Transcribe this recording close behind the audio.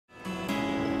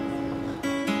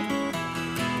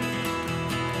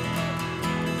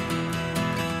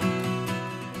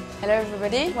Hello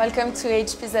everybody, welcome to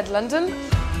HP ZED London.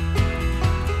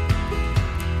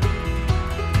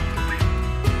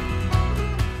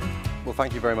 Well,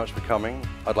 thank you very much for coming.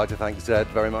 I'd like to thank ZED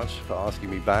very much for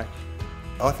asking me back.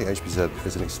 I think HP ZED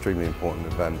is an extremely important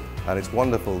event, and it's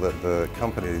wonderful that the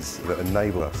companies that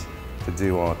enable us to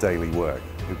do our daily work,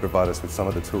 who provide us with some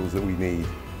of the tools that we need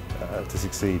to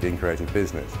succeed in creative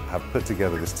business, have put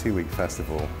together this two-week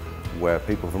festival where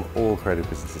people from all creative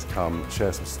businesses come,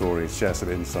 share some stories, share some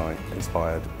insight,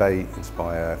 inspire debate,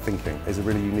 inspire thinking. It's a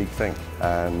really unique thing,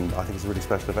 and I think it's a really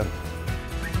special event.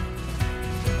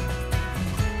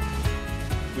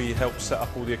 We help set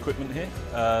up all the equipment here,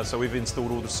 so we've installed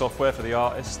all the software for the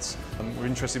artists. We're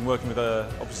interested in working with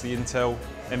obviously Intel,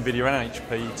 NVIDIA and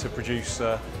HP to produce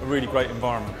a really great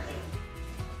environment.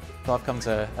 So I've come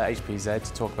to HP ZED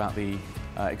to talk about the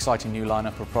exciting new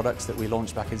lineup of products that we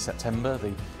launched back in September,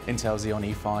 the Intel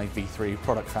Xeon E5 V3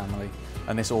 product family.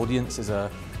 And this audience is a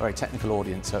very technical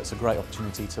audience, so it's a great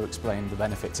opportunity to explain the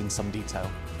benefits in some detail.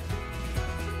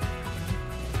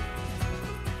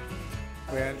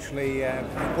 We actually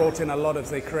brought in a lot of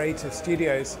the creative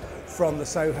studios from the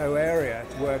Soho area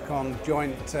to work on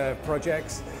joint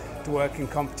projects, to work in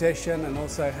competition, and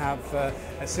also have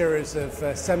a series of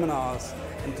seminars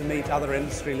and to meet other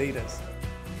industry leaders.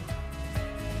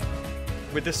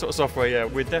 With this sort of software, yeah,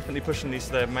 we're definitely pushing these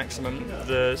to their maximum.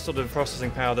 The sort of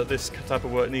processing power that this type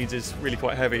of work needs is really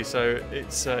quite heavy, so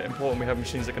it's important we have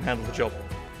machines that can handle the job.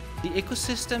 The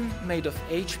ecosystem made of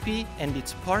HP and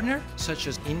its partner, such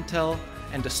as Intel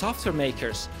and the software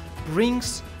makers,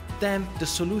 brings them the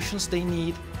solutions they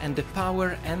need and the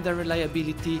power and the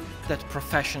reliability that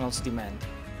professionals demand.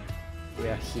 We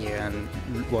are here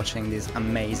and watching these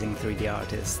amazing 3D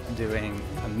artists doing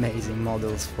amazing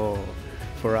models for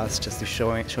us, just to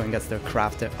showing us their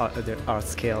craft, their art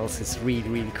skills. It's really,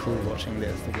 really cool watching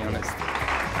this, to be honest.